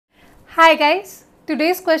Hi guys,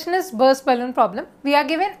 today's question is burst balloon problem. We are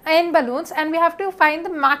given n balloons and we have to find the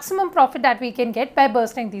maximum profit that we can get by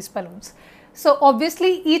bursting these balloons. So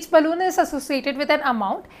obviously each balloon is associated with an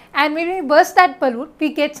amount, and when we burst that balloon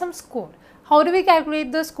we get some score. How do we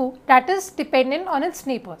calculate the score? That is dependent on its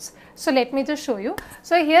neighbors. So let me just show you.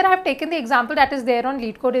 So here I have taken the example that is there on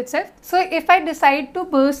lead code itself. So if I decide to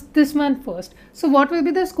burst this one first, so what will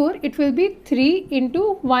be the score? It will be 3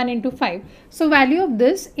 into 1 into 5. So value of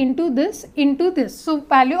this into this into this. So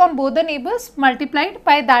value on both the neighbors multiplied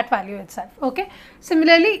by that value itself. Okay.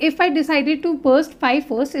 Similarly, if I decided to burst 5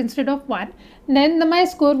 first instead of 1, then my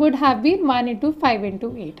score would have been 1 into 5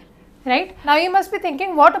 into 8. Right. Now you must be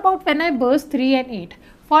thinking, what about when I burst 3 and 8?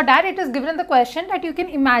 For that, it is given in the question that you can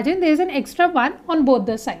imagine there is an extra 1 on both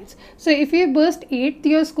the sides. So if you burst 8,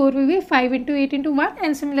 your score will be 5 into 8 into 1,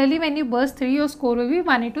 and similarly when you burst 3, your score will be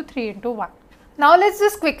 1 into 3 into 1. Now let's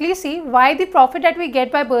just quickly see why the profit that we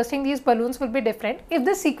get by bursting these balloons will be different if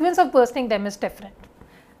the sequence of bursting them is different.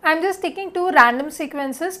 I am just taking two random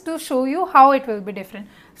sequences to show you how it will be different.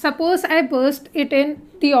 Suppose I burst it in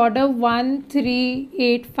the order 1, 3,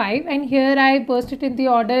 8, 5, and here I burst it in the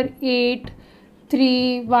order 8,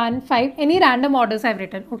 3, 1, 5, any random orders I have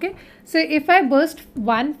written. Okay. So if I burst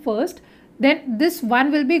 1 first, then this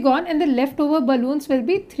 1 will be gone and the leftover balloons will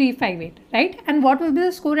be 3, 5, 8, right? And what will be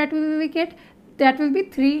the score that we will get? That will be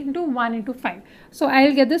 3 into 1 into 5. So I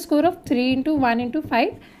will get the score of 3 into 1 into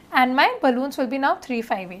 5. And my balloons will be now 3,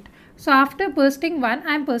 5, 8. So after bursting 1,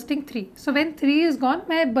 I am bursting 3. So when 3 is gone,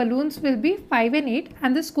 my balloons will be 5 and 8,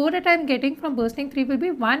 and the score that I am getting from bursting 3 will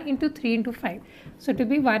be 1 into 3 into 5. So it will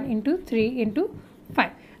be 1 into 3 into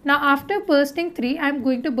 5. Now after bursting 3, I am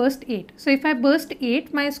going to burst 8. So if I burst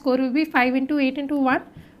 8, my score will be 5 into 8 into 1.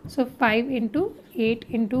 So 5 into 8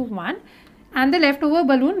 into 1, and the leftover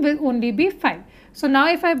balloon will only be 5. So now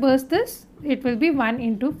if I burst this, it will be 1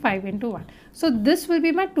 into 5 into 1. So this will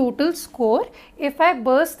be my total score if I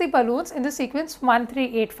burst the balloons in the sequence 1,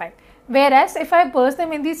 3, 8, 5. Whereas if I burst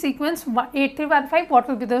them in the sequence 8, 3, 1, 5, what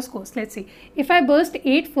will be the scores? Let's see. If I burst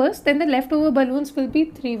 8 first, then the leftover balloons will be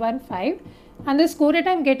 3, 1, 5. And the score that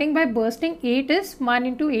I am getting by bursting 8 is 1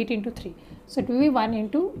 into 8 into 3. So it will be 1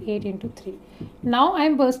 into 8 into 3. Now I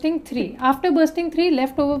am bursting 3. After bursting 3,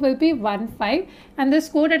 leftover will be 1, 5. And the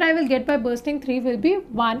score that I will get by bursting 3 will be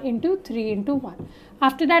 1 into 3 into 1.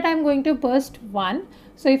 After that, I am going to burst 1.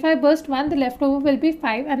 So if I burst 1, the leftover will be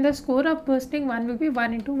 5. And the score of bursting 1 will be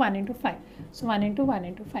 1 into 1 into 5. So 1 into 1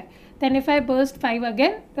 into 5. Then if I burst 5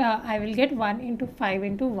 again, I will get 1 into 5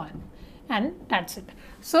 into 1. And that's it.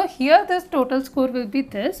 So here this total score will be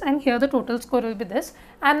this, and here the total score will be this.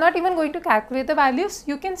 I am not even going to calculate the values.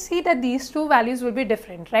 You can see that these two values will be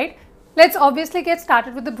different, right? Let's obviously get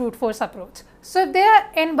started with the brute force approach. So if there are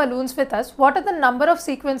n balloons with us, what are the number of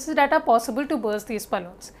sequences that are possible to burst these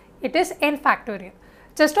balloons? It is n factorial.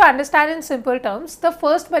 Just to understand in simple terms, the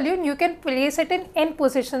first balloon you can place it in n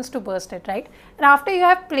positions to burst it, right? And after you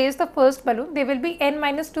have placed the first balloon, there will be n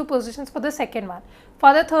minus 2 positions for the second one.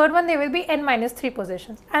 For the third one, there will be n minus 3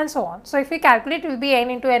 positions, and so on. So if we calculate, it will be n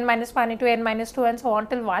into n minus 1 into n minus 2 and so on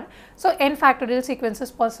till 1. So n factorial sequence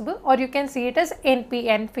is possible, or you can see it as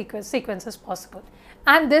npn sequences possible.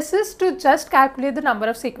 And this is to just calculate the number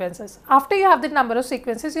of sequences. After you have the number of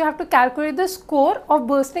sequences, you have to calculate the score of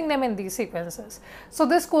bursting them in these sequences. So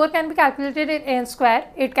the score can be calculated in n square.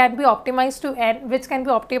 It can be optimized to n, which can be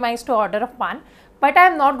optimized to order of 1. But I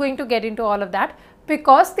am not going to get into all of that,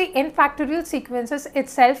 because the n factorial sequences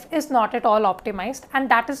itself is not at all optimized, and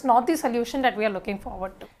that is not the solution that we are looking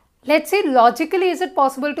forward to. Let's see, logically is it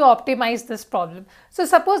possible to optimize this problem. So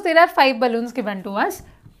suppose there are 5 balloons given to us,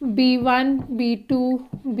 B1, B2,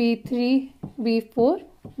 B3, B4,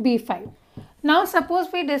 B5. Now suppose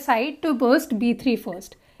we decide to burst B3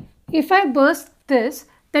 first. If I burst this,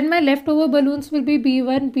 then my leftover balloons will be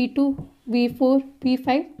B1, B2, B4,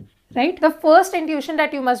 B5. Right? The first intuition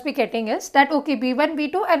that you must be getting is that okay, B1,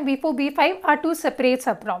 B2 and B4, B5 are two separate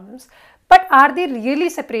subproblems. But are they really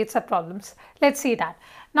separate subproblems? Let's see that.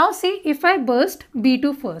 Now see, if I burst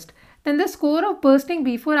B2 first, then the score of bursting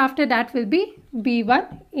B4 after that will be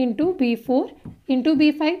B1 into B4 into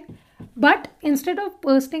B5. But instead of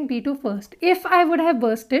bursting B2 first, if I would have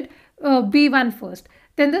bursted B1 first,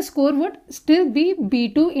 then the score would still be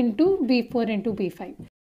B2 into B4 into B5.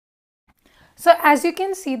 So as you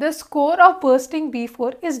can see, the score of bursting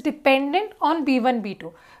B4 is dependent on B1,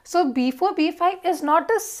 B2. So B4, B5 is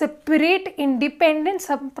not a separate independent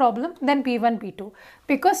subproblem than B1, B2,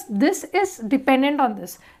 because this is dependent on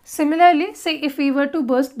this. Similarly, say if we were to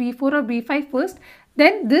burst B4 or B5 first,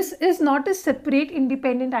 then this is not a separate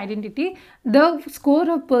independent identity. The score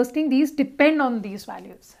of bursting these depend on these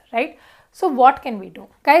values, right? So what can we do?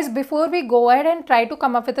 Guys, before we go ahead and try to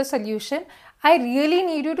come up with a solution, I really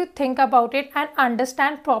need you to think about it and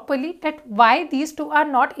understand properly that why these two are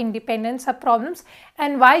not independent subproblems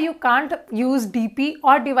and why you can't use DP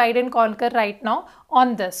or divide and conquer right now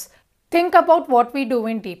on this. Think about what we do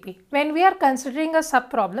in DP. When we are considering a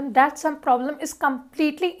subproblem, that subproblem is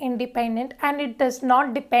completely independent and it does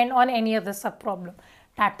not depend on any other subproblem.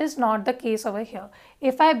 That is not the case over here.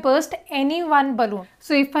 If I burst any one balloon,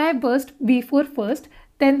 so if I burst B4 first,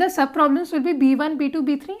 then the subproblems will be B1, B2,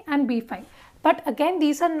 B3 and B5. But again,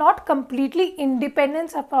 these are not completely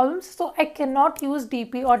independent subproblems, so I cannot use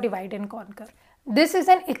DP or divide and conquer. This is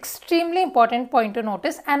an extremely important point to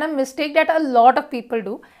notice and a mistake that a lot of people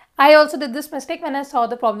do. I also did this mistake when I saw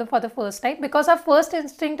the problem for the first time, because our first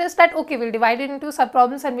instinct is that okay, we'll divide it into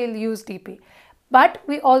subproblems and we'll use DP. But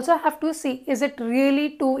we also have to see, is it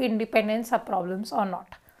really two independent subproblems or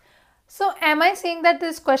not? So am I saying that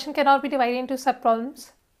this question cannot be divided into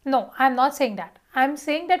subproblems? No, I'm not saying that. I'm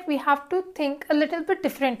saying that we have to think a little bit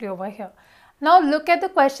differently over here. Now look at the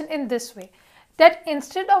question in this way, that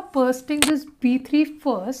instead of bursting this B3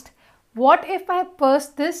 first, what if I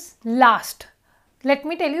burst this last? Let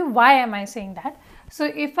me tell you why am I saying that. So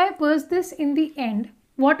if I burst this in the end,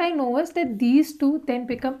 what I know is that these two then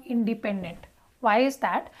become independent. Why is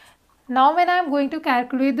that? Now when I am going to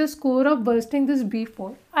calculate the score of bursting this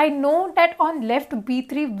B4, I know that on left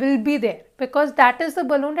B3 will be there because that is the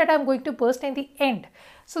balloon that I am going to burst in the end.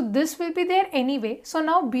 So this will be there anyway. So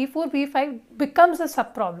now B4, B5 becomes a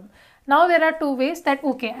subproblem. Now there are two ways that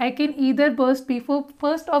okay, I can either burst B4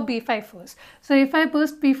 first or B5 first. So if I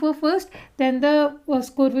burst B4 first, then the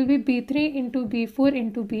score will be B3 into B4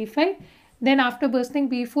 into B5. Then after bursting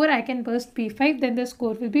B4, I can burst B5, then the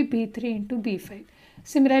score will be B3 into B5.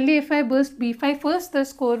 Similarly, if I burst B5 first, the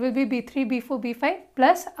score will be B3, B4, B5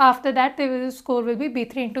 plus after that the score will be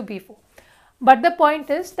B3 into B4. But the point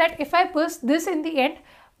is that if I burst this in the end,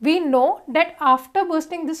 we know that after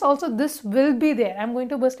bursting this also this will be there. I'm going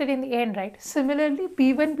to burst it in the end, right? Similarly,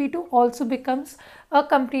 B1, B2 also becomes a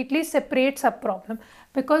completely separate subproblem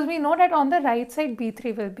because we know that on the right side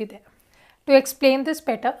B3 will be there. To explain this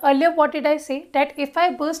better, earlier what did I say? That if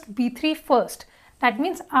I burst B3 first, that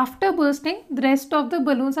means after bursting, the rest of the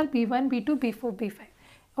balloons are B1, B2, B4, B5.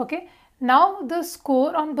 Okay. Now the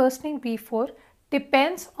score on bursting B4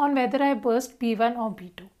 depends on whether I burst B1 or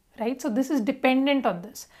B2, right? So this is dependent on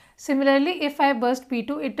this. Similarly, if I burst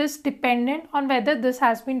B2, it is dependent on whether this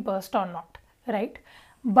has been burst or not, right?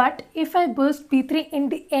 But if I burst B3 in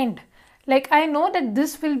the end, like I know that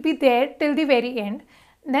this will be there till the very end,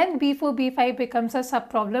 then B4, B5 becomes a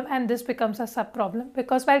subproblem and this becomes a subproblem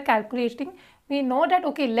because while calculating, we know that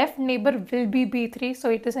okay, left neighbor will be B3,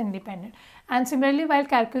 so it is independent. And similarly, while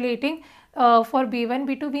calculating for B1,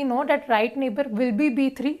 B2, we know that right neighbor will be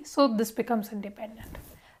B3, so this becomes independent.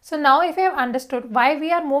 So now if you have understood why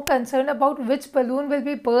we are more concerned about which balloon will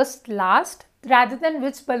be burst last rather than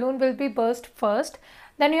which balloon will be burst first,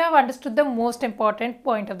 then you have understood the most important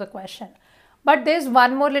point of the question. But there is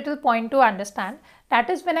one more little point to understand. That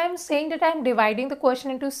is when I am saying that I am dividing the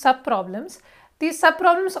question into subproblems. These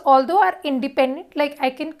subproblems, although are independent, like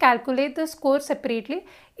I can calculate the score separately,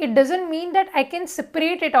 it doesn't mean that I can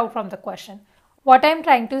separate it out from the question. What I am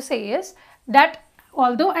trying to say is that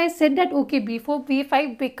although I said that okay, B4,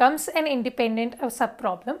 B5 becomes an independent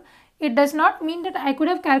subproblem, it does not mean that I could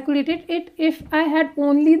have calculated it if I had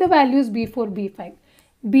only the values B4, B5.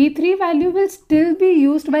 B3 value will still be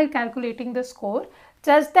used while calculating the score,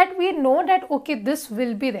 just that we know that okay, this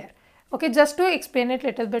will be there. Okay, just to explain it a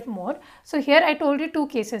little bit more. So here I told you two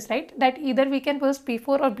cases, right? That either we can burst B4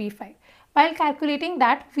 or B5. While calculating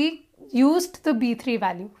that, we used the B3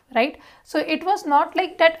 value, right? So it was not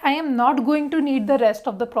like that I am not going to need the rest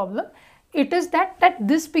of the problem. It is that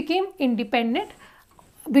this became independent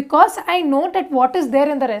because I know that what is there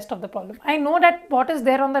in the rest of the problem. I know that what is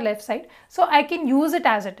there on the left side, so I can use it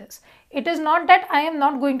as it is. It is not that I am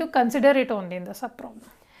not going to consider it only in the subproblem.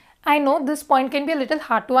 I know this point can be a little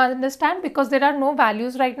hard to understand because there are no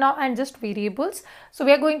values right now and just variables. So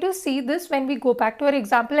we are going to see this when we go back to our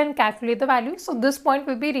example and calculate the values. So this point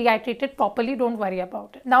will be reiterated properly, don't worry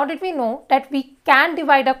about it. Now that we know that we can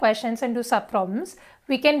divide our questions into subproblems,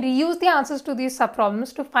 we can reuse the answers to these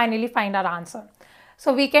subproblems to finally find our answer.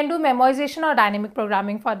 So we can do memorization or dynamic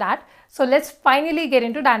programming for that. So let's finally get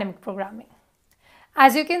into dynamic programming.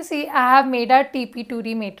 As you can see, I have made our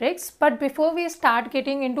TP2D matrix, but before we start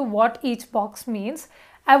getting into what each box means,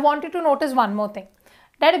 I want you to notice one more thing.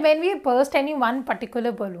 That when we burst any one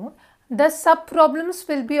particular balloon, the subproblems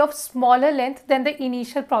will be of smaller length than the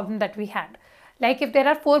initial problem that we had. Like if there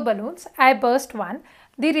are 4 balloons, I burst one,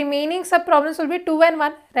 The remaining subproblems will be 2 and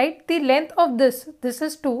 1, right? The length of this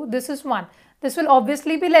is 2, this is 1. This will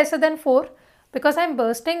obviously be lesser than 4 because I am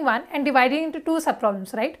bursting 1 and dividing into 2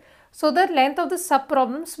 subproblems, right? So the length of the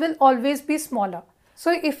subproblems will always be smaller.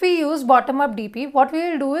 So if we use bottom-up DP, what we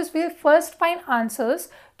will do is we will first find answers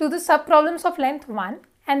to the subproblems of length 1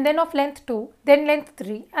 and then of length 2, then length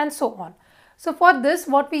 3 and so on. So for this,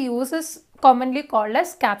 what we use is commonly called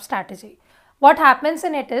as gap strategy. What happens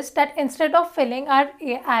in it is that instead of filling our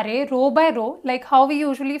array row by row, like how we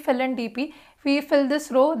usually fill in DP, we fill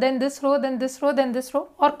this row, then this row, then this row, then this row,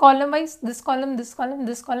 or column wise, this column, this column,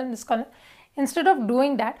 this column, this column. Instead of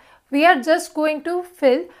doing that, we are just going to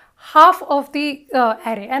fill half of the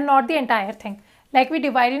array and not the entire thing. Like we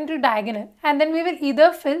divide into diagonal and then we will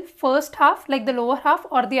either fill first half, like the lower half,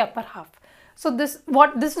 or the upper half. So this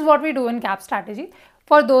is what we do in gap strategy.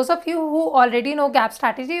 For those of you who already know gap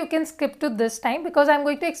strategy, you can skip to this time because I am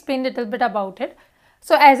going to explain a little bit about it.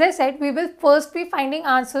 So as I said, we will first be finding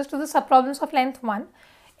answers to the subproblems of length 1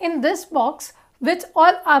 in this box, which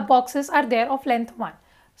all our boxes are there of length 1.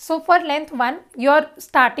 So for length 1, your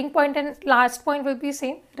starting point and last point will be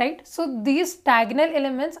same, right? So these diagonal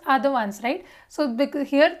elements are the ones, right? So because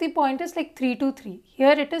here the point is like 3 to 3.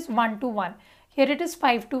 Here it is 1 to 1. Here it is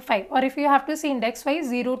 5 to 5. Or if you have to see index wise,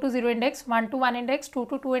 0 to 0 index, 1 to 1 index, 2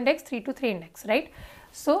 to 2 index, 3 to 3 index, right?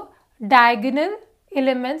 So diagonal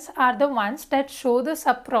elements are the ones that show the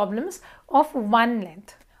subproblems of one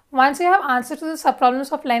length. Once you have answer to the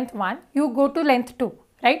subproblems of length 1, you go to length 2,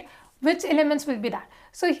 right? Which elements will be that?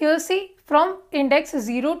 So here see, from index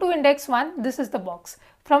 0 to index 1, this is the box.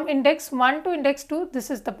 From index 1 to index 2, this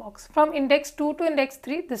is the box. From index 2 to index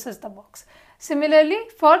 3, this is the box. Similarly,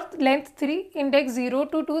 for length 3, index 0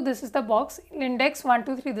 to 2, this is the box. Index 1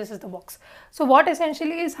 to 3, this is the box. So what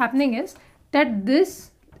essentially is happening is that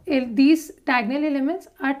these diagonal elements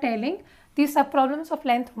are telling the subproblems of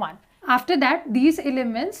length 1. After that, these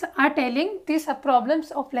elements are telling the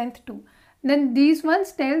subproblems of length 2. Then these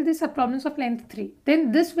ones tell the subproblems of length 3.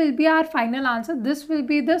 Then this will be our final answer. This will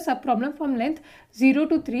be the subproblem from length 0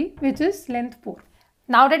 to 3, which is length 4.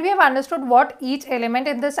 Now that we have understood what each element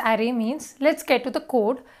in this array means, let's get to the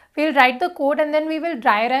code. We'll write the code and then we will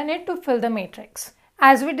dry run it to fill the matrix.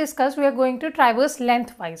 As we discussed, we are going to traverse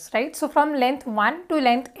lengthwise, right? So from length 1 to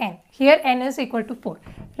length n. Here n is equal to 4,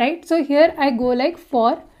 right? So here I go like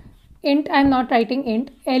for int, I am not writing int,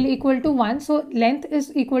 l equal to 1. So length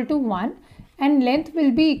is equal to 1. And length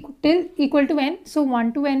will be till equal to n. So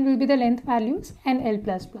 1 to n will be the length values and l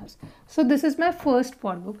plus plus. So this is my first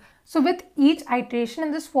for loop. So with each iteration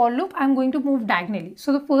in this for loop, I am going to move diagonally.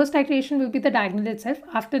 So the first iteration will be the diagonal itself.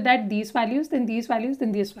 After that, these values, then these values,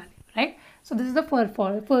 then this value, right? So this is the first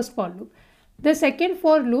for loop. The second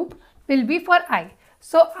for loop will be for I.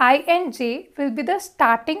 So I and j will be the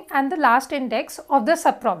starting and the last index of the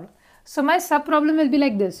subproblem. So my subproblem will be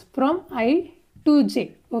like this, from I to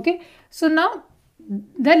j, okay? So now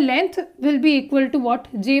the length will be equal to what?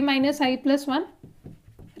 J minus I plus 1,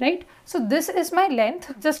 right? So this is my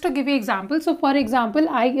length. Just to give you example. So for example,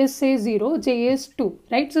 I is say 0, j is 2,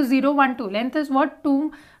 right? So 0, 1, 2. Length is what?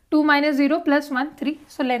 2 minus 0 plus 1, 3.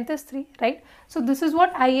 So length is 3, right? So this is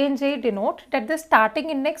what I and j denote, that the starting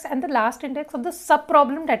index and the last index of the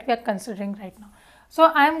subproblem that we are considering right now.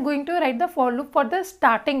 So I am going to write the for loop for the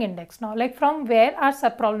starting index now, like from where our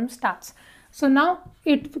subproblem starts. So now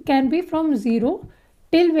it can be from 0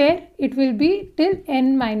 till where? It will be till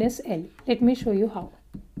n minus l. Let me show you how.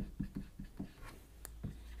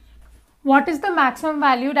 What is the maximum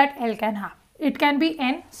value that l can have? It can be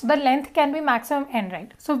n, so the length can be maximum n,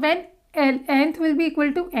 right? So when length will be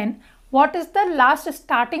equal to n, what is the last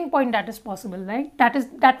starting point that is possible, right?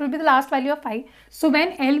 That will be the last value of I. So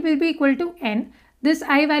when l will be equal to n, this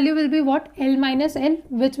I value will be what? L minus l,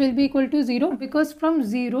 which will be equal to 0, because from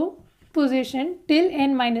 0 position till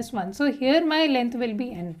n minus 1. So here my length will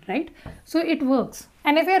be n, right? So it works.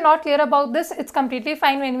 And if you are not clear about this, it's completely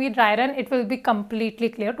fine. When we dry run, it will be completely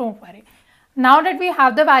clear. Don't worry. Now that we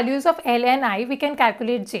have the values of L and I, we can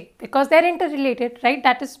calculate J because they're interrelated, right?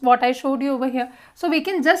 That is what I showed you over here. So we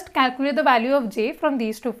can just calculate the value of J from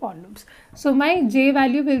these two for loops. So my J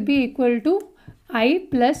value will be equal to I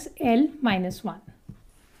plus L minus 1.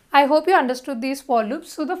 I hope you understood these for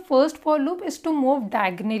loops. So the first for loop is to move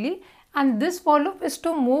diagonally and this for loop is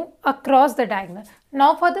to move across the diagonal.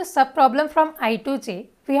 Now for the subproblem from I to J,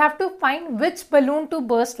 we have to find which balloon to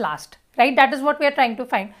burst last, right? That is what we are trying to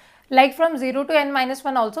find. Like from 0 to n minus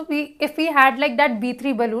 1 also, if we had like that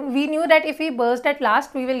B3 balloon, we knew that if we burst at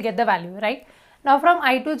last, we will get the value, right? Now from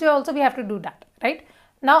I to j also we have to do that, right?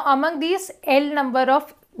 Now among these L number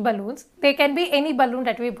of balloons, there can be any balloon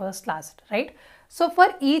that we burst last, right? So for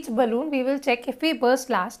each balloon, we will check if we burst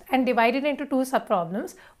last and divide it into 2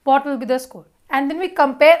 subproblems, what will be the score. And then we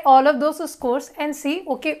compare all of those scores and see,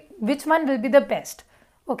 okay, which one will be the best.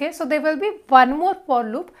 Okay, so there will be one more for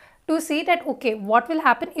loop to see that, okay, what will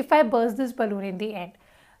happen if I burst this balloon in the end.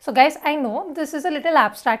 So guys, I know this is a little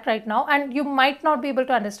abstract right now and you might not be able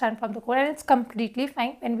to understand from the code, and it's completely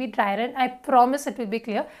fine. When we dry run, I promise it will be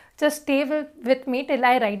clear. Just stay with me till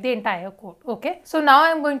I write the entire code. Okay. So now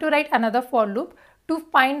I'm going to write another for loop to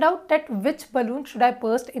find out that which balloon should I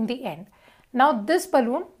burst in the end. Now this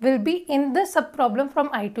balloon will be in the subproblem from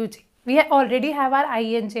I to j. We already have our I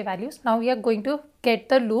and j values. Now we are going to get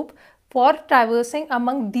the loop for traversing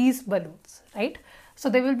among these balloons, right? So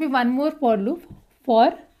there will be one more for loop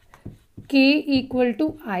for k equal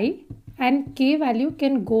to I, and k value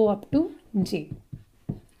can go up to j.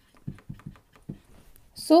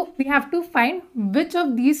 So we have to find which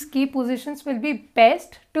of these k positions will be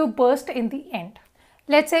best to burst in the end.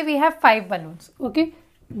 Let's say we have 5 balloons, okay?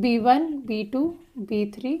 B1, B2,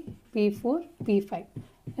 B3, B4, B5.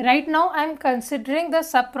 Right now I am considering the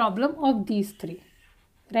subproblem of these 3,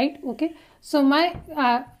 right? Okay. So my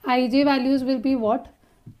ij values will be what?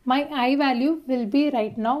 My I value will be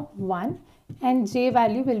right now 1 and j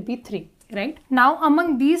value will be 3, right? Now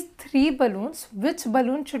among these 3 balloons, which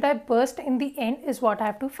balloon should I burst in the end is what I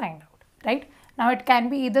have to find out, right? Now it can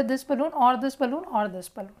be either this balloon or this balloon or this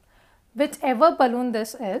balloon. Whichever balloon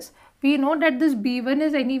this is, we know that this B1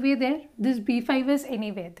 is anyway there, this B5 is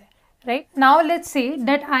anywhere there, right? Now let's say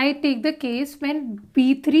that I take the case when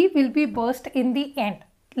B3 will be burst in the end,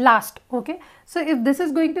 last, okay? So if this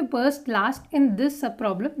is going to burst last in this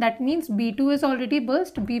subproblem, that means B2 is already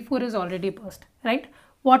burst, B4 is already burst, right?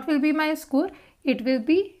 What will be my score? It will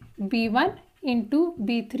be B1 into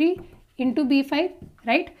B3 into B5,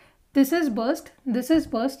 right? This is burst, this is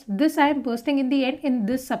burst, this I am bursting in the end in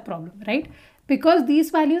this subproblem, right? Because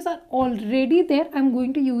these values are already there, I am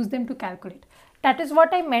going to use them to calculate. That is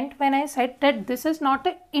what I meant when I said that this is not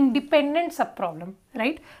an independent subproblem,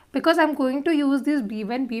 right? Because I am going to use these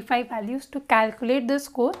B1, B5 values to calculate the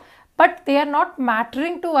score, but they are not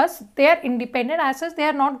mattering to us. They are independent as such, they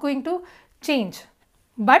are not going to change.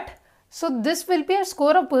 But, so this will be a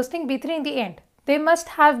score of bursting B3 in the end. There must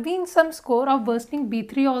have been some score of bursting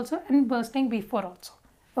B3 also and bursting B4 also.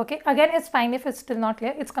 Okay, again it's fine if it's still not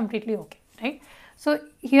clear, it's completely okay, right? So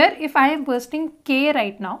here if I am bursting K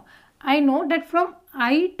right now, I know that from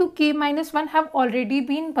I to K minus 1 have already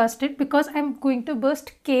been bursted because I am going to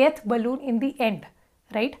burst Kth balloon in the end,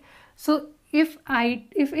 right? So if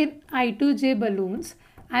in I to J balloons,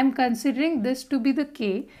 I am considering this to be the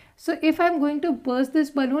K. So if I am going to burst this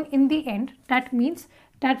balloon in the end, that means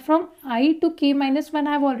that from I to K minus 1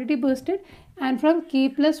 I have already bursted and from K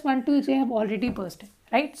plus 1 to J I have already bursted,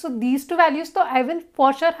 right? So these 2 values, so I will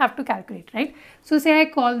for sure have to calculate, right? So say I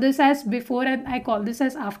call this as before and I call this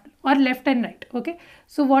as after, or left and right, okay?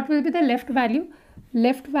 So what will be the left value?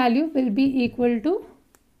 Left value will be equal to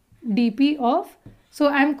dp of, so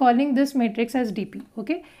I am calling this matrix as dp,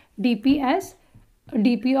 okay? dp as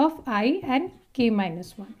dp of I and K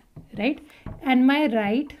minus 1, right? And my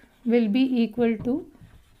right will be equal to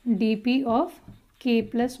dp of K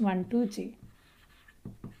plus 1 to J.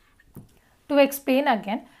 To explain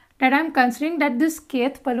again, that I am considering that this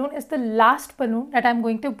kth balloon is the last balloon that I am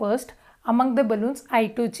going to burst among the balloons I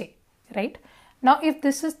to J, right? Now if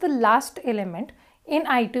this is the last element in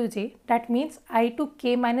I to J, that means I to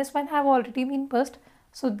K minus 1 have already been burst.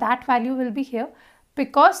 So that value will be here.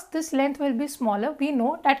 Because this length will be smaller, we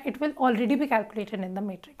know that it will already be calculated in the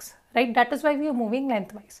matrix, right? That is why we are moving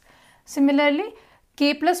lengthwise. Similarly,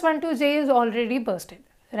 K plus 1 to J is already bursted,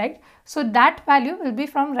 right? So that value will be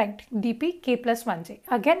from right dp K plus 1J.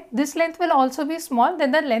 Again, this length will also be small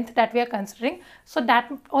than the length that we are considering. So that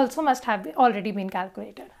also must have already been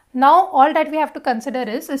calculated. Now all that we have to consider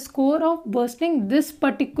is a score of bursting this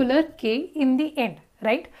particular K in the end,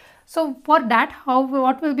 right? So for that,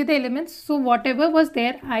 what will be the elements? So whatever was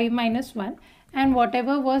there I minus 1 and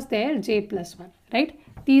whatever was there J plus 1, right?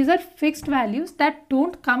 These are fixed values that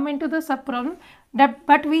don't come into the subproblem,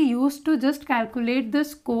 but we used to just calculate the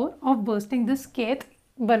score of bursting this kth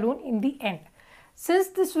balloon in the end. Since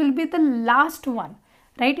this will be the last one,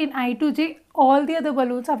 right? In I to J, all the other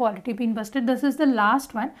balloons have already been bursted. This is the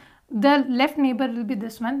last one. The left neighbor will be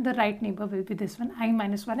this one, the right neighbor will be this one, I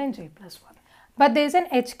minus 1 and J plus 1. But there is an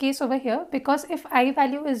edge case over here, because if I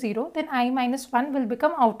value is 0, then I minus 1 will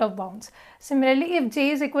become out of bounds. Similarly, if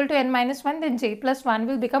J is equal to N minus 1, then J plus 1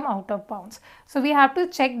 will become out of bounds. So we have to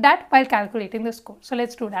check that while calculating the score. So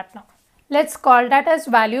let's do that now. Let's call that as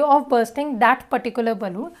value of bursting that particular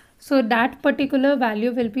balloon. So that particular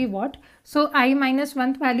value will be what? So I minus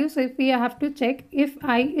 1th value. So if we have to check if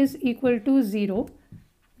I is equal to 0,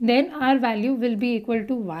 then our value will be equal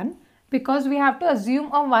to 1, because we have to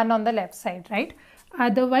assume a 1 on the left side, right?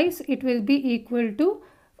 Otherwise it will be equal to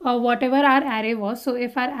whatever our array was. So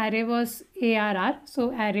if our array was ARR,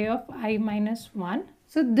 so array of I minus 1,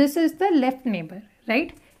 so this is the left neighbor,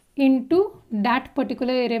 right, into that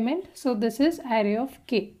particular element. So this is array of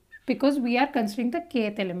K, because we are considering the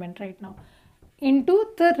kth element right now, into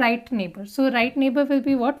the right neighbor. So right neighbor will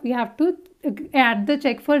be what? We have to add the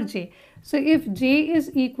check for j. So if j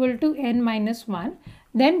is equal to n minus 1,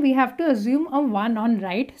 then we have to assume a 1 on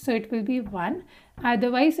right. So it will be 1.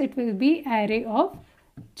 Otherwise it will be array of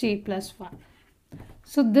j plus 1.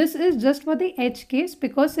 So this is just for the edge case,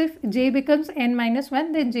 because if j becomes n minus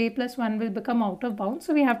 1, then j plus 1 will become out of bounds.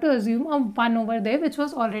 So we have to assume a 1 over there, which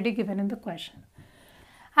was already given in the question.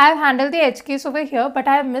 I have handled the edge case over here, but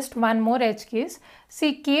I have missed one more edge case.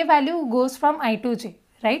 See, k value goes from I to j,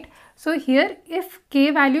 right? So here, if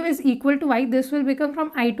k value is equal to I, this will become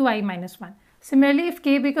from I to I minus 1. Similarly, if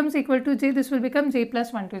k becomes equal to j, this will become j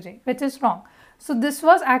plus 1 to j, which is wrong. So this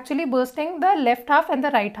was actually bursting the left half and the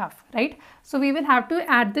right half, right? So we will have to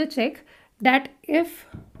add the check that if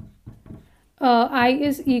I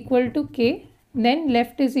is equal to k, then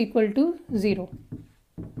left is equal to 0.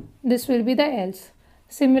 This will be the else.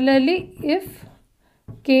 Similarly, if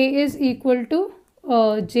k is equal to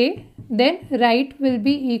j, then right will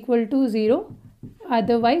be equal to 0.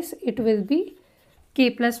 Otherwise, it will be k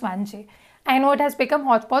plus 1j. I know it has become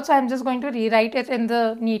hodgepodge, so I am just going to rewrite it in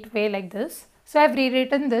the neat way like this. So I have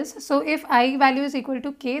rewritten this. So if I value is equal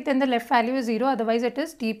to k, then the left value is 0. Otherwise, it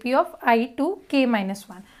is dp of I to k minus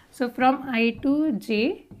 1. So from I to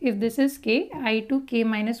j, if this is k, I to k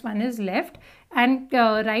minus 1 is left. And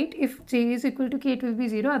right, if j is equal to k, it will be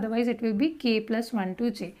 0. Otherwise, it will be k plus 1 to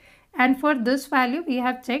j. And for this value, we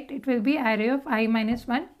have checked, it will be array of I minus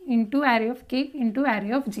 1 into array of k into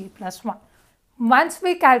array of j plus 1. Once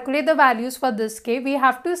we calculate the values for this k, we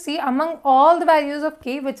have to see among all the values of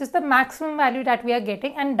k, which is the maximum value that we are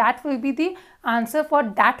getting, and that will be the answer for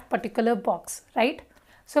that particular box, right?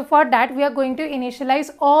 So for that, we are going to initialize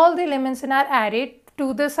all the elements in our array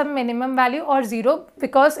to some minimum value or 0,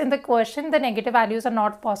 because in the question the negative values are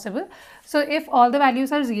not possible. So if all the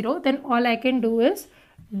values are 0, then all I can do is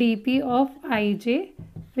dp of ij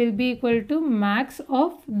will be equal to max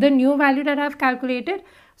of the new value that I have calculated.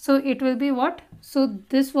 So it will be what? So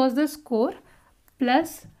this was the score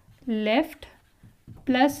plus left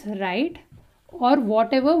plus right, or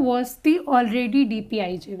whatever was the already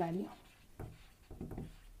dpij value.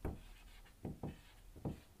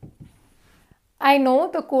 I know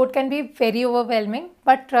the code can be very overwhelming,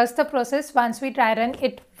 but trust the process. Once we try run,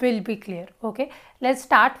 it will be clear. Okay, let's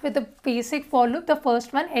start with the basic for loop. The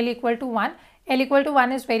first one, L equal to 1. L equal to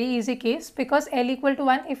 1 is very easy case, because L equal to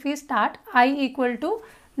 1, if we start I equal to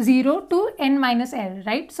 0 to n minus L,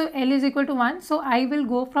 right? So L is equal to 1. So I will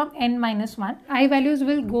go from n minus 1. I values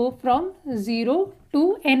will go from 0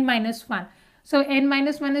 to n minus 1. So n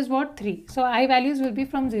minus 1 is what? 3. So I values will be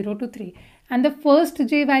from 0 to 3. And the first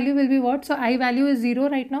j value will be what? So I value is 0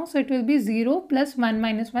 right now. So it will be 0 plus 1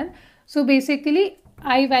 minus 1. So basically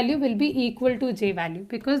I value will be equal to j value,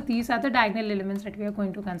 because these are the diagonal elements that we are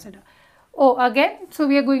going to consider. Oh, again, so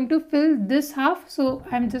we are going to fill this half. So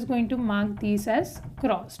I'm just going to mark these as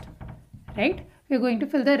crossed, right? We are going to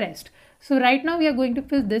fill the rest. So right now we are going to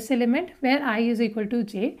fill this element where I is equal to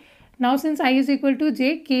j. Now since I is equal to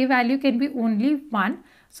j, k value can be only 1.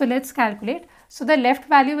 So let's calculate. So the left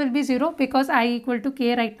value will be 0, because I equal to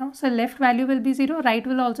k right now. So left value will be 0, right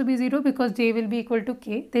will also be 0, because j will be equal to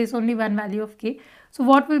k. There is only one value of k. So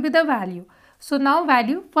what will be the value? So now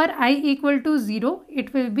value for I equal to 0,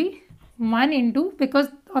 it will be 1 into, because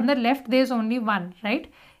on the left there is only 1, right,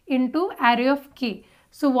 into array of k.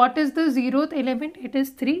 So what is the 0th element? It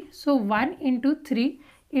is 3. So 1 into 3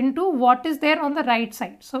 into what is there on the right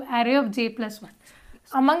side. So array of j plus 1.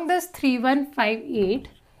 Among this 3, 1, 5, 8,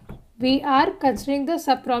 we are considering the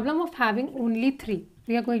subproblem of having only 3.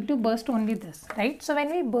 We are going to burst only this, right? So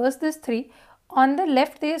when we burst this 3, on the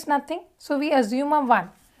left there is nothing. So we assume a 1,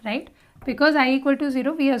 right? Because I equal to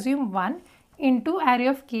 0, we assume 1 into array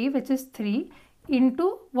of k, which is 3,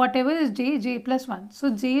 into whatever is j plus 1.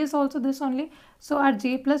 So j is also this only. So our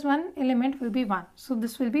j plus 1 element will be 1. So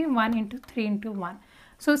this will be 1 into 3 into 1.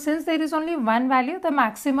 So since there is only one value, the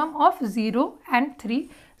maximum of 0 and 3.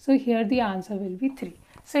 So here the answer will be 3.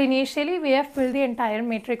 So initially we have filled the entire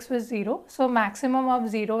matrix with 0. So maximum of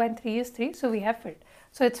 0 and 3 is 3. So we have filled.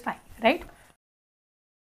 So it's fine, right?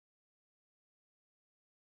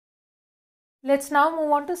 Let's now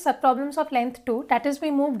move on to subproblems of length 2, that is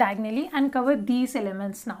we move diagonally and cover these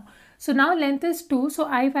elements now. So now length is 2, so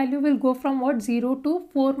I value will go from what, 0 to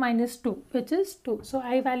 4 minus 2, which is 2. So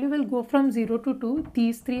I value will go from 0 to 2,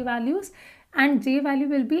 these three values, and j value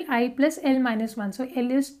will be I plus L minus 1. So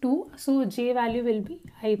L is 2, so j value will be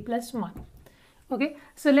I plus 1. Okay,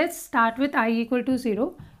 so let's start with I equal to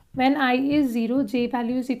 0. When I is 0, j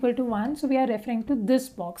value is equal to 1. So we are referring to this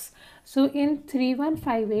box. So in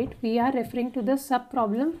 3158, we are referring to the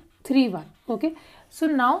subproblem 3-1. Okay. So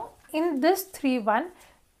now in this 3-1,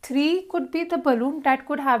 3 could be the balloon that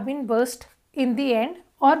could have been burst in the end,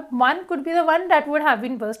 or 1 could be the one that would have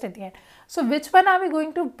been burst at the end. So which one are we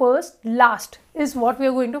going to burst last is what we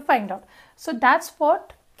are going to find out. So that's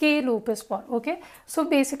what K loop is for. Okay. So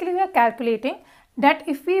basically we are calculating that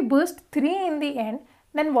if we burst 3 in the end,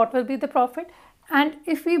 then what will be the profit, and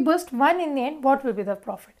if we burst 1 in the end, what will be the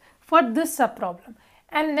profit for this subproblem,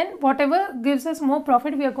 and then whatever gives us more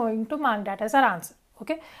profit, we are going to mark that as our answer.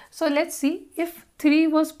 Okay, so let's see, if 3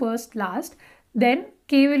 was burst last, then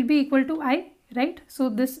K will be equal to I, right? So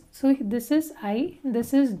this is I,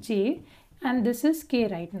 this is J, and this is K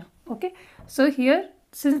right now. Okay, so here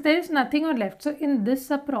since there is nothing on left, so in this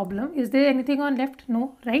subproblem, is there anything on left?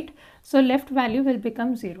 No, right? So left value will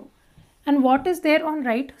become 0. And what is there on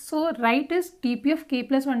right? So right is dp of k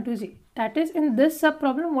plus 1 to j. That is, in this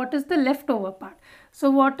subproblem, what is the leftover part?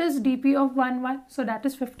 So what is dp of 1, 1? So that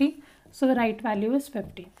is 15. So right value is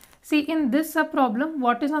 15. See, in this subproblem,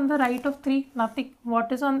 what is on the right of 3? Nothing.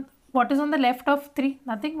 What is on the left of 3?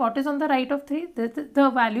 Nothing. What is on the right of 3?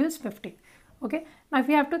 The value is 15. Okay. Now if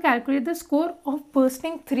we have to calculate the score of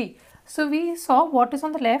bursting 3. So we saw what is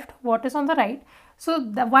on the left, what is on the right. So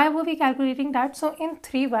why were we calculating that? So in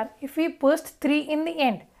 3-1, if we burst 3 in the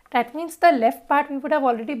end, that means the left part we would have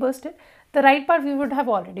already bursted, the right part we would have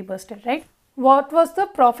already bursted, right? What was the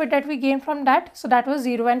profit that we gained from that? So that was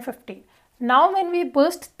 0 and 15. Now when we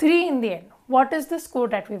burst 3 in the end, what is the score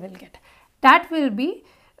that we will get? That will be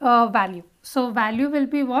value. So value will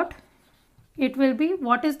be what? It will be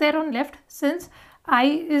what is there on left, since I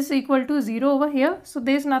is equal to 0 over here. So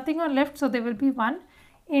there is nothing on left, so there will be 1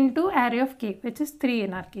 into array of k, which is 3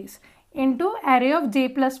 in our case, into array of j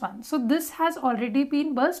plus 1. So this has already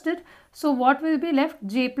been bursted. So what will be left?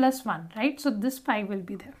 J plus 1, right? So this 5 will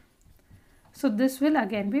be there. So this will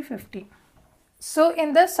again be 15. So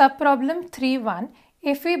in the subproblem 3-1,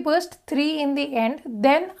 if we burst 3 in the end,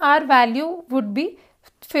 then our value would be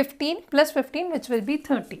 15 plus 15, which will be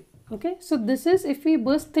 30. Okay, so this is if we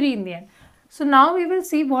burst 3 in the end. So now we will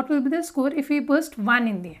see what will be the score if we burst 1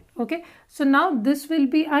 in the end. Okay, so now this will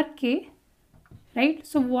be our k, right?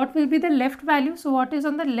 So what will be the left value? So what is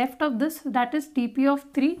on the left of this? That is dp of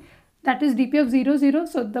 3, that is dp of 0, 0.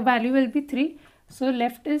 So the value will be 3. So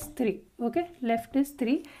left is 3. Okay, left is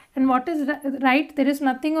 3. And what is right? There is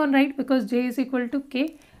nothing on right because j is equal to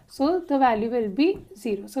k. So the value will be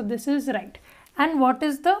 0. So this is right. And what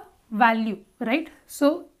is the value, right?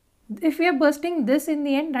 So if we are bursting this in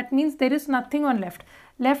the end, that means there is nothing on left.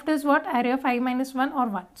 Left is what? Array of I minus 1 or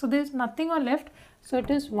 1. So there is nothing on left. So it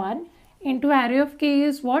is 1 into array of k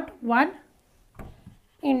is what? 1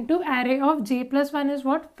 into array of j plus 1 is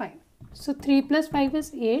what? 5. So 3 plus 5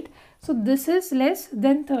 is 8. So this is less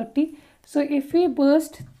than 30. So if we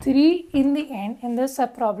burst 3 in the end in this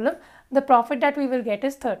subproblem, the profit that we will get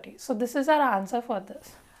is 30. So this is our answer for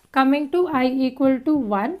this. Coming to I equal to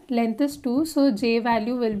 1, length is 2, so j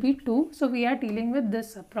value will be 2. So we are dealing with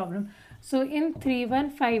this problem. So in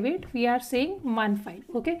 3158, we are saying 15.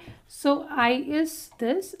 Okay, so I is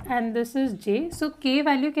this and this is j. So k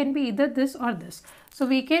value can be either this or this. So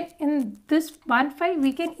we can, in this 15,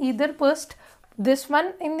 we can either burst this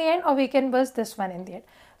one in the end or we can burst this one in the end.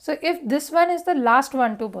 So if this one is the last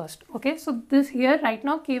one to burst, okay, so this here right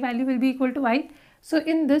now k value will be equal to I. So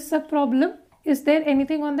in this subproblem, is there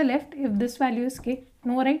anything on the left if this value is k?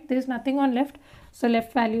 No, right? There is nothing on left. So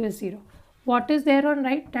left value is 0. What is there on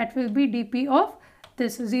right? That will be dp of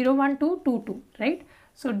this 0, 1, 2, 2, 2, right?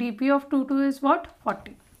 So dp of 2, 2 is what?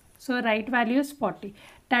 40. So right value is 40.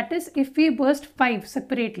 That is if we burst 5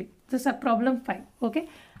 separately. The subproblem 5. Okay.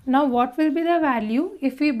 Now what will be the value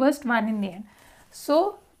if we burst 1 in the end?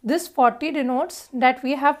 So this 40 denotes that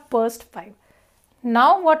we have burst 5.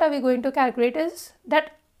 Now what are we going to calculate is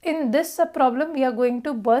that in this subproblem, we are going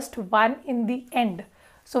to burst 1 in the end.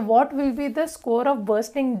 So what will be the score of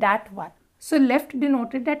bursting that 1? So left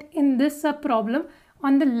denoted that in this subproblem,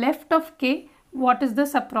 on the left of k, what is the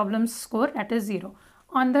subproblem's score? That is 0.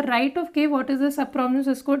 On the right of k, what is the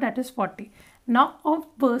subproblem's score? That is 40. Now of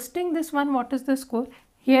bursting this one, what is the score?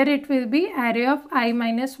 Here it will be array of I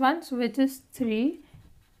minus 1, so which is 3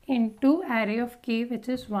 into array of k, which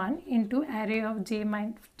is 1, into array of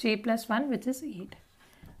j plus 1, which is 8.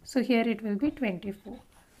 So here it will be 24.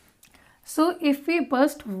 So if we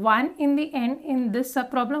burst 1 in the end in this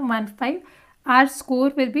subproblem 1, 5, our score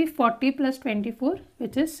will be 40 plus 24,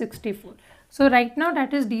 which is 64. So right now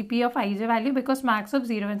that is dp of ij value because max of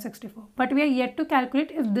 0 and 64. But we are yet to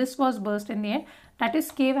calculate if this was burst in the end. That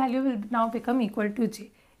is k value will now become equal to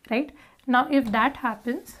j, right? Now if that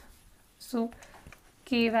happens, so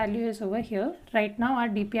k value is over here. Right now our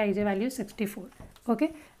dpij value is 64.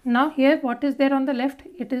 Okay. Now here what is there on the left?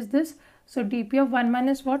 It is this. So dp of 1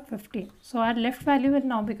 minus what? 15. So our left value will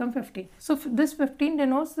now become 15. So this 15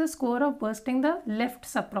 denotes the score of bursting the left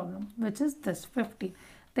subproblem, which is this 15.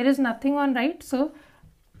 There is nothing on right, so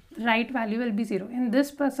right value will be 0. In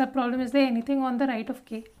this subproblem, is there anything on the right of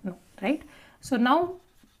k? No, right? So now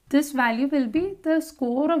this value will be the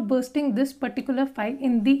score of bursting this particular 5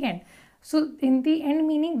 in the end. So in the end,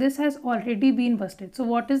 meaning this has already been bursted. So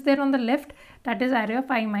what is there on the left? That is array of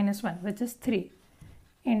I minus 1, which is 3,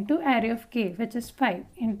 into array of k, which is 5,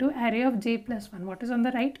 into array of j plus 1. What is on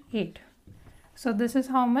the right? 8. So this is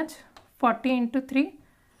how much? 40 into 3,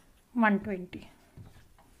 120.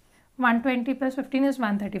 120 plus 15 is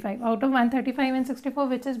 135. Out of 135 and 64,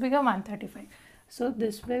 which is bigger? 135. So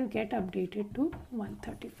this will get updated to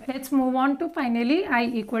 135. Let's move on to finally I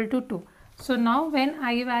equal to 2. So now when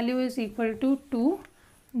I value is equal to 2,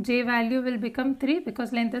 j value will become 3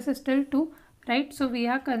 because length is still 2, right? So we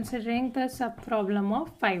are considering the subproblem of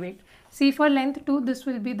 5, 8. See, for length 2, this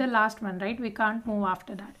will be the last one, right? We can't move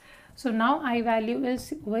after that. So now I value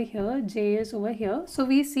is over here, j is over here. So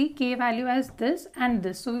we see k value as this and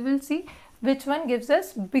this. So we will see which one gives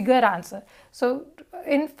us bigger answer. So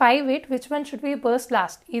in 5, 8, which one should we burst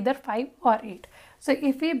last? Either 5 or 8. So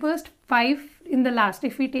if we burst 5 in the last,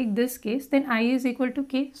 if we take this case, then I is equal to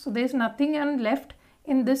k. So there is nothing on left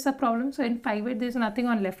in this subproblem. So in 5, 8, there is nothing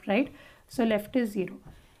on left, right? So left is 0.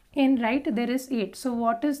 In right, there is 8. So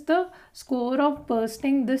what is the score of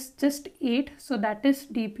bursting this? Just 8. So that is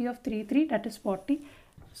dp of 3, 3. That is 40.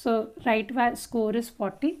 So right score is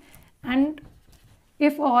 40. And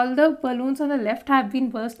if all the balloons on the left have been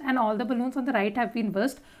burst and all the balloons on the right have been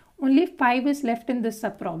burst, only 5 is left in this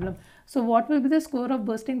subproblem. So what will be the score of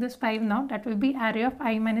bursting this 5 now? That will be array of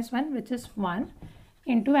I minus 1, which is 1,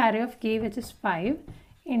 into array of k, which is 5,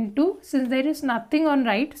 into, since there is nothing on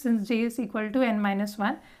right, since j is equal to n minus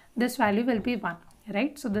 1, this value will be 1,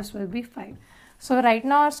 right? So this will be 5. So right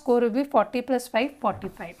now our score will be 40 plus 5,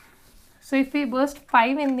 45. So if we burst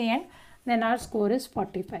 5 in the end, then our score is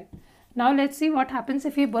 45. Now let's see what happens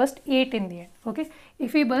if we burst 8 in the end. Okay,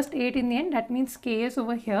 if we burst 8 in the end, that means k is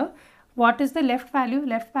over here. What is the left value?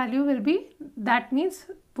 Left value will be, that means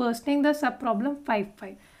bursting the subproblem 5,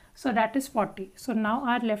 5. So that is 40. So now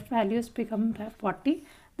our left value has become 40.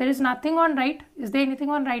 There is nothing on right. Is there anything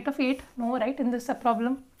on right of 8? No, right? In this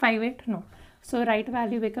subproblem 5, 8? No. So right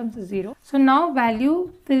value becomes 0. So now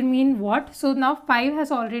value will mean what? So now 5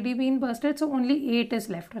 has already been bursted. So only 8 is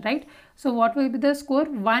left, right? So what will be the score?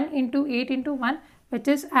 1 into 8 into 1, which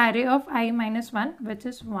is array of I minus 1, which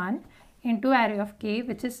is 1, into array of k,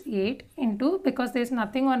 which is 8, into, because there is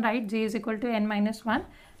nothing on right, j is equal to n minus 1.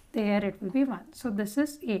 There it will be 1. So this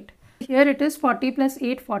is 8. Here it is 40 plus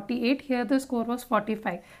 8, 48. Here the score was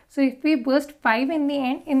 45. So if we burst 5 in the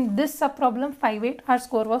end, in this subproblem 5, 8, our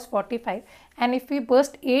score was 45. And if we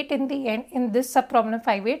burst 8 in the end, in this subproblem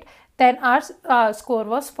 5, 8, then our score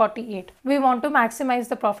was 48. We want to maximize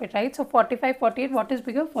the profit, right? So 45, 48, what is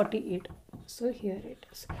bigger? 48. So here it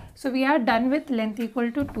is. So we are done with length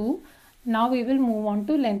equal to 2. Now we will move on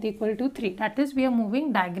to length equal to 3. That is, we are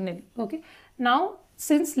moving diagonally. Okay. Now,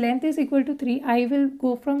 since length is equal to 3, I will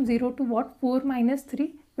go from 0 to what? 4 minus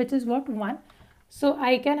 3, which is what? 1. So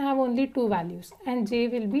I can have only 2 values and j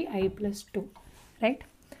will be I plus 2, right?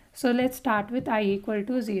 So let's start with I equal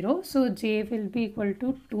to 0. So j will be equal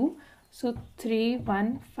to 2. So 3,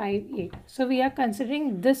 1, 5, 8. So we are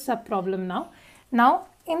considering this subproblem now. Now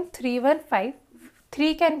in 3, 1, 5,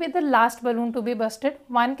 3 can be the last balloon to be bursted,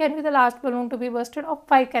 1 can be the last balloon to be bursted, or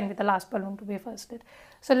 5 can be the last balloon to be bursted.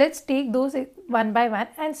 So let's take those one by one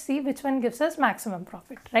and see which one gives us maximum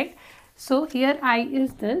profit, right? So here I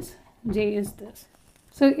is this, j is this.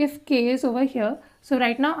 So if k is over here, so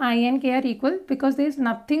right now I and k are equal because there is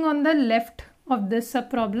nothing on the left of this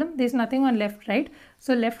subproblem. There is nothing on left, right?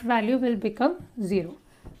 So left value will become 0.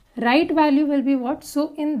 Right value will be what?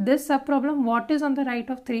 So in this subproblem, what is on the right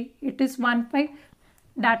of 3? It is 1, 5.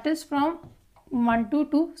 That is from 1 to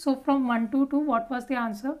 2. So from 1 to 2, what was the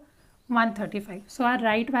answer? 135. So our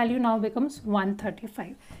right value now becomes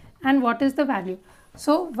 135. And what is the value?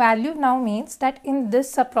 So value now means that in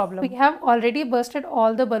this subproblem, we have already bursted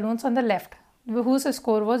all the balloons on the left, whose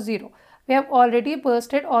score was 0. We have already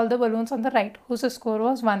bursted all the balloons on the right, whose score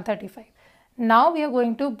was 135. Now we are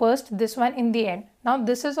going to burst this one in the end. Now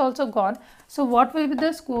this is also gone. So what will be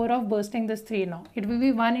the score of bursting this 3 now? It will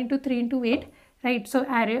be 1 into 3 into 8, right? So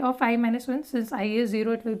array of I minus 1, since I is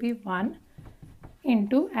 0, it will be 1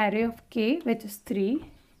 into array of k, which is 3,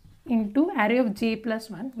 into array of j plus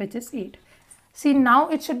 1, which is 8. See, now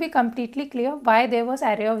it should be completely clear why there was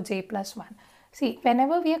array of j plus 1. See,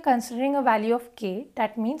 whenever we are considering a value of k,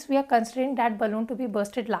 that means we are considering that balloon to be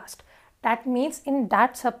bursted last. That means in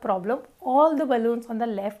that subproblem, all the balloons on the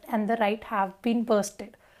left and the right have been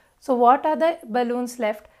bursted. So what are the balloons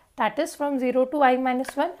left? That is from 0 to I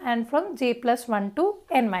minus 1 and from j plus 1 to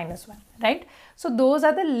n minus 1, right? So those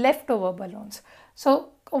are the leftover balloons. So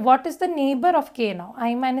what is the neighbor of k now?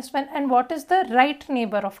 I minus 1. And what is the right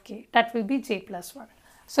neighbor of k? That will be j plus 1.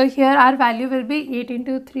 So here our value will be 8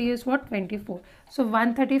 into 3 is what? 24. So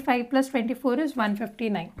 135 plus 24 is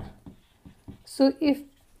 159. So if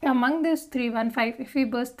among these 315, if we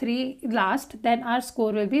burst 3 last, then our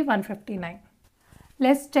score will be 159.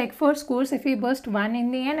 Let's check for scores if we burst 1 in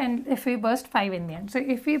the end and if we burst 5 in the end. So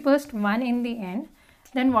if we burst 1 in the end,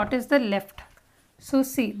 then what is the left? So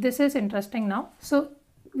see, this is interesting now. So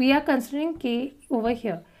we are considering k over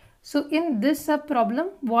here. So in this subproblem,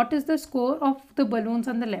 what is the score of the balloons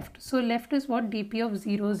on the left? So left is what? dp of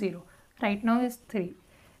 0, 0. Right now is 3.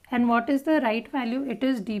 And what is the right value? It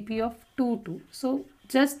is dp of 2, 2. So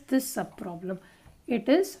just this subproblem, it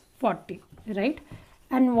is 40, right?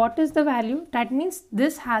 And what is the value? That means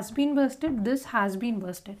this has been bursted, this has been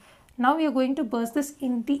bursted. Now we are going to burst this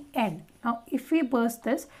in the end. Now if we burst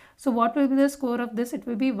this, so what will be the score of this? It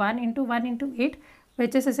will be 1 into 1 into 8,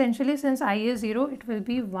 which is essentially, since I is 0, it will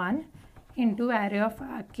be 1 into array of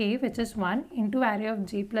k, which is 1, into array of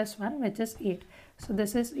j plus 1, which is 8. So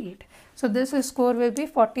this is 8. So this score will be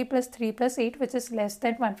 40 plus 3 plus 8, which is less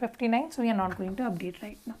than 159. So we are not going to update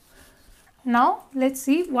right now. Now let's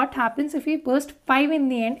see what happens if we burst 5 in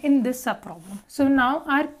the end in this subproblem. So now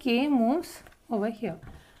our k moves over here.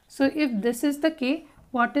 So if this is the k,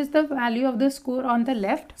 what is the value of the score on the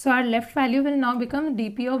left? So our left value will now become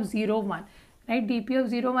dp of 0, 1. Right? dp of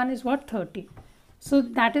 0, 1 is what? 30. So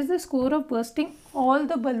that is the score of bursting all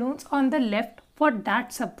the balloons on the left for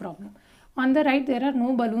that subproblem. On the right, there are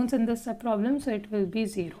no balloons in this subproblem, so it will be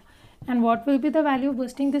 0. And what will be the value of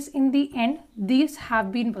bursting this in the end? These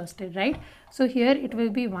have been bursted, right? So here it will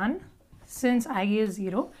be 1, since I is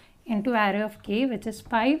 0, into array of k, which is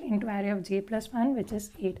 5, into array of j plus 1, which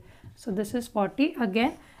is 8. So this is 40.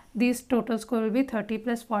 Again, these total score will be 30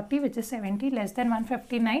 plus 40, which is 70, less than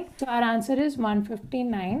 159. So our answer is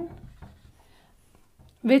 159,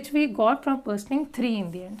 which we got from bursting 3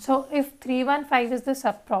 in the end. So if 315 is the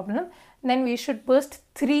subproblem, then we should burst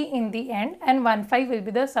 3 in the end and 15 will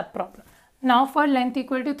be the subproblem. Now for length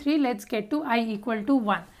equal to 3, let's get to I equal to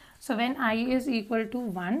 1. So when I is equal to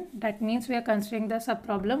 1, that means we are considering the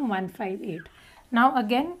subproblem 158. Now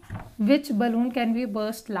again, which balloon can we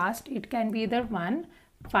burst last? It can be either 1,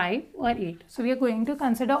 5 or 8. So we are going to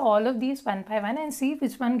consider all of these one by one and see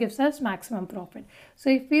which one gives us maximum profit.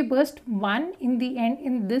 So if we burst 1 in the end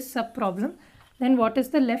in this subproblem, then what is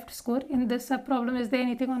the left score in this subproblem? Is there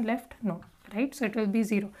anything on left? No, right? So it will be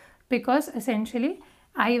 0, because essentially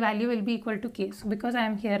I value will be equal to k. So because I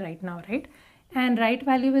am here right now, right? And right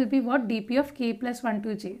value will be what? dp of k plus 1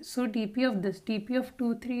 to j. So dp of this, dp of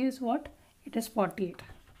 2, 3 is what? It is 48.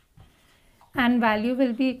 And value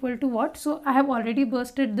will be equal to what? So I have already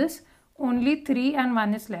bursted this, only 3 and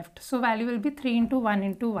 1 is left. So value will be 3 into 1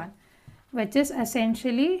 into 1, which is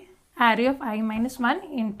essentially array of I minus 1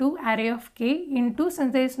 into array of k into,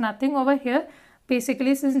 since there is nothing over here,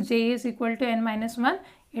 basically since j is equal to n minus 1,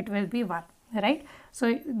 it will be 1, right?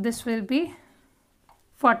 So this will be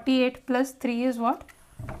 48 plus 3 is what?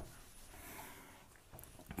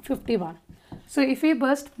 51. So if we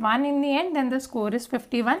burst 1 in the end, then the score is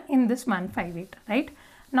 51 in this 158, right?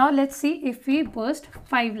 Now let's see if we burst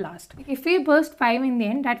 5 last. If we burst 5 in the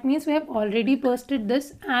end, that means we have already bursted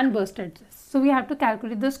this and bursted this. So we have to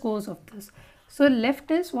calculate the scores of this. So left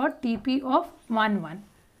is what? dp of 1, 1.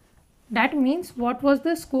 That means what was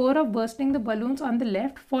the score of bursting the balloons on the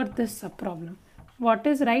left for this subproblem? What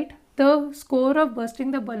is right? The score of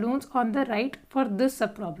bursting the balloons on the right for this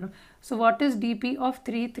subproblem. So what is dp of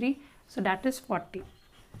 3, 3? So that is 40.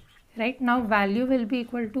 Right, now value will be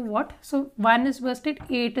equal to what? So 1 is bursted,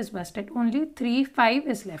 8 is bursted, only 3, 5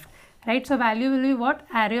 is left, right? So value will be what?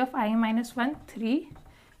 Array of I minus 1, 3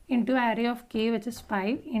 into array of k, which is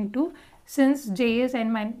 5, into, since j is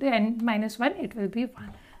n minus 1, it will be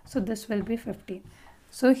 1. So this will be 15.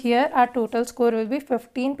 So here our total score will be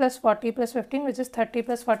 15 plus 40 plus 15, which is 30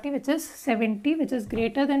 plus 40, which is 70, which is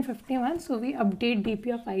greater than 51. So we update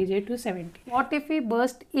DP of ij to 70. What if we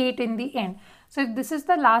burst 8 in the end? So if this is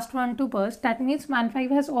the last one to burst, that means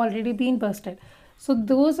 1/5 has already been bursted. So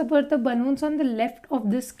those were the balloons on the left of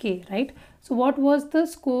this K, right? So what was the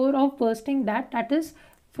score of bursting that? That is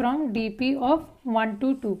from DP of 1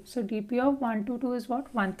 to 2. So DP of 1 to 2 is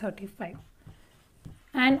what? 135.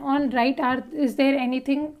 And on right, is there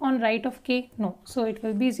anything on right of K? No. So it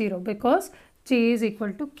will be 0 because J is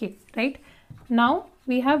equal to K, right? Now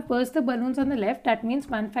we have burst the balloons on the left. That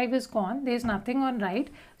means 1/5 is gone. There is nothing on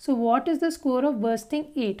right. So what is the score of bursting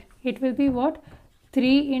 8? It will be what?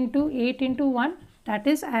 3 into 8 into 1. That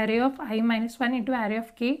is array of I minus 1 into array of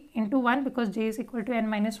K into 1, because J is equal to N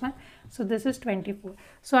minus 1. So this is 24.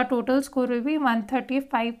 So our total score will be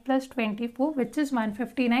 135 plus 24, which is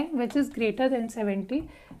 159, which is greater than 70.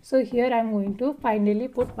 So here I am going to finally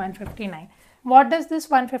put 159. What does this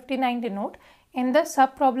 159 denote? In the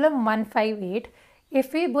subproblem 158,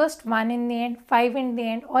 if we burst 1 in the end, 5 in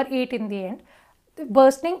the end, or 8 in the end,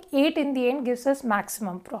 bursting 8 in the end gives us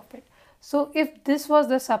maximum profit. So if this was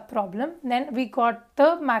the subproblem, then we got the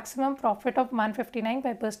maximum profit of 159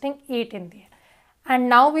 by bursting 8 in the end. And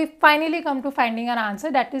now we finally come to finding our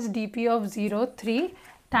answer, that is DP of 0, 3.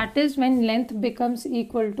 That is when length becomes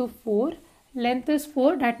equal to 4. Length is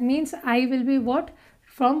 4. That means I will be what?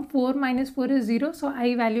 From 4 minus 4 is 0. So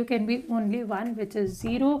I value can be only 1, which is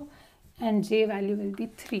 0. And J value will be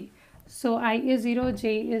 3. So I is 0,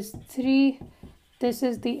 J is 3. This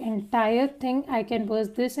is the entire thing. I can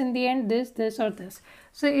burst this in the end, this or this.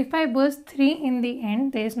 So if I burst 3 in the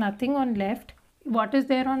end, there is nothing on left. What is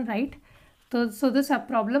there on right? So the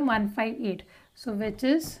subproblem 158. So which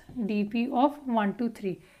is DP of 1 to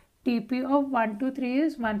 3. DP of 1 to 3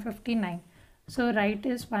 is 159. So right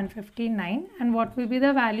is 159. And what will be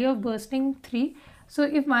the value of bursting 3? So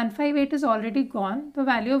if 158 is already gone, the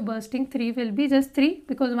value of bursting 3 will be just 3,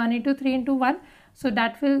 because 1 into 3 into 1. So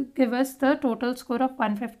that will give us the total score of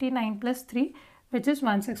 159 plus 3, which is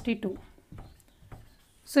 162.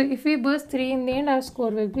 So if we burst 3 in the end, our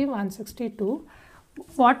score will be 162.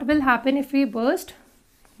 What will happen if we burst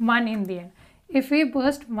 1 in the end? If we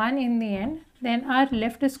burst 1 in the end, then our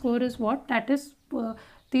left score is what? That is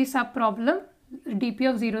the subproblem DP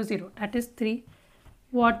of 0, 0. That is 3.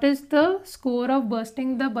 What is the score of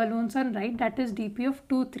bursting the balloons on right? That is DP of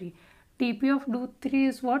 2, 3. DP of 2, 3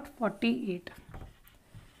 is what? 48.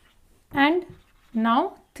 And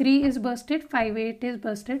now 3 is bursted, 5, 8 is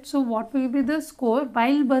bursted. So what will be the score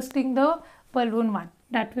while bursting the balloon 1?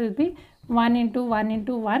 That will be 1 into 1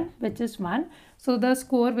 into 1, which is 1. So the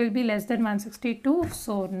score will be less than 162.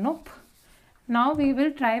 So nope. Now we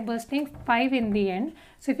will try bursting 5 in the end.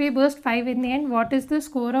 So if we burst 5 in the end, what is the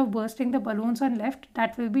score of bursting the balloons on left?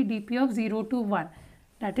 That will be DP of 0 to 1.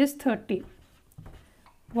 That is 30.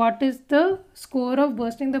 What is the score of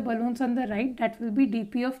bursting the balloons on the right? That will be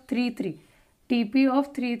DP of 3, 3. DP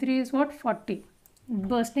of 3, 3 is what? 40.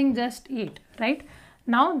 Bursting just 8, right?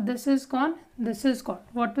 Now this is gone, this is gone.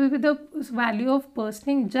 What will be the value of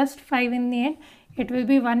bursting just 5 in the end? It will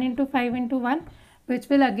be 1 into 5 into 1, which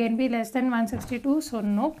will again be less than 162. So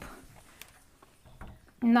nope.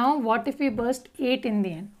 Now what if we burst 8 in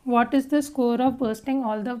the end? What is the score of bursting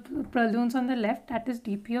all the balloons on the left? That is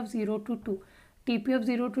DP of 0 to 2. DP of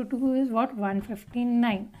 0 to 2 is what?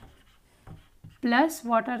 159. Plus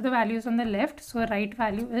what are the values on the left? So right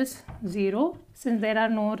value is 0, since there are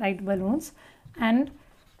no right balloons. And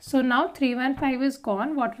so now 315 is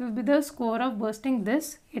gone. What will be the score of bursting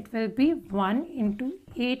this? It will be 1 into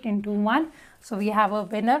 8 into 1. So we have a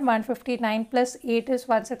winner. 159 plus 8 is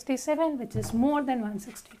 167, which is more than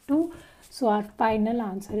 162. So our final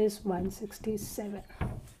answer is 167.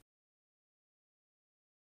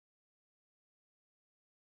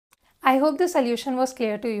 I hope the solution was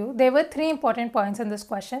clear to you. There were 3 important points in this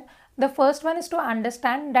question. The first one is to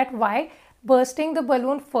understand that why bursting the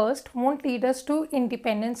balloon first won't lead us to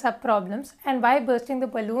independent subproblems, and why bursting the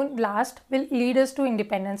balloon last will lead us to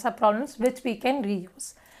independent subproblems, which we can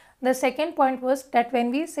reuse. The second point was that when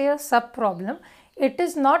we say a subproblem, it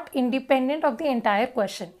is not independent of the entire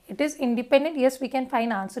question. It is independent, yes, we can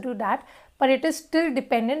find answer to that, but it is still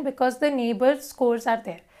dependent because the neighbor scores are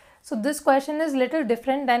there. So this question is little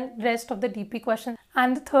different than rest of the DP question.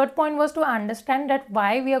 And the third point was to understand that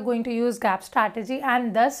why we are going to use gap strategy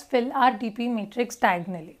and thus fill our DP matrix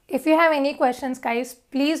diagonally. If you have any questions, guys,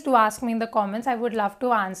 please do ask me in the comments. I would love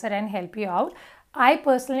to answer and help you out. I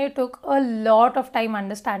personally took a lot of time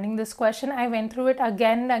understanding this question. I went through it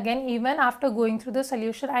again and again. Even after going through the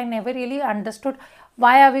solution, I never really understood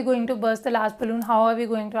why are we going to burst the last balloon, how are we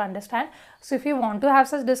going to understand. So if you want to have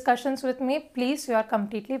such discussions with me, please, you are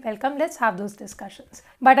completely welcome. Let's have those discussions.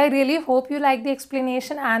 But I really hope you like the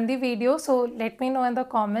explanation and the video. So let me know in the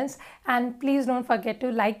comments, and please don't forget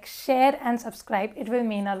to like, share and subscribe. It will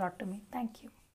mean a lot to me. Thank you.